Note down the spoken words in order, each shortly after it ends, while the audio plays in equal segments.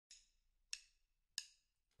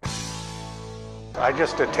I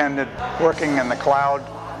just attended Working in the Cloud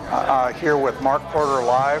here with Mark Porter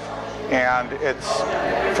Live, and it's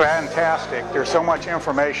fantastic. There's so much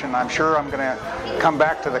information. I'm sure I'm going to come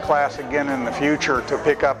back to the class again in the future to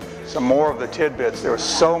pick up some more of the tidbits. There's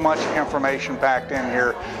so much information packed in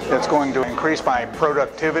here that's going to increase my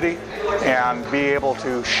productivity and be able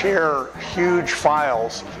to share huge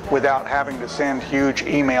files without having to send huge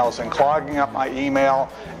emails and clogging up my email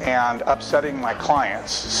and upsetting my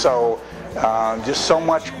clients. So just so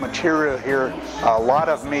much material here, a lot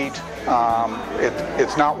of meat.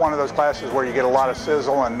 It's not one of those classes where you get a lot of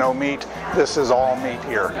sizzle and no meat. This is all meat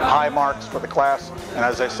here. High marks for the class, and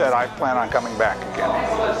as I said, I plan on coming back again.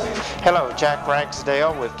 Hello, Jack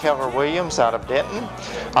Ragsdale with Keller Williams out of Denton.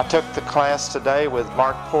 I took the class today with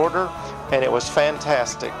Mark Porter, and it was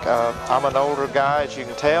fantastic. I'm an older guy, as you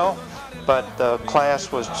can tell, but the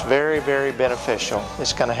class was very, very beneficial.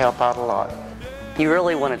 It's going to help out a lot. You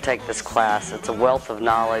really want to take this class. It's a wealth of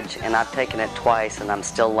knowledge, and I've taken it twice and I'm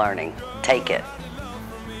still learning. Take it.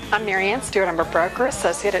 I'm Mary Ann Stewart. I'm a broker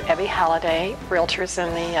associate at Ebby Halliday Realtors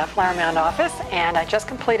in the Flower Mound office, and I just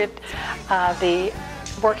completed the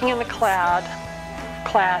Working in the Cloud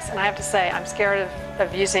class, and I have to say I'm scared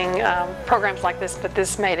of using programs like this, but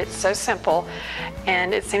this made it so simple,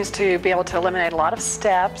 and it seems to be able to eliminate a lot of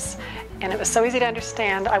steps, and it was so easy to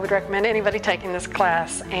understand. I would recommend anybody taking this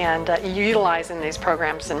class and utilizing these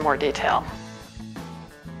programs in more detail.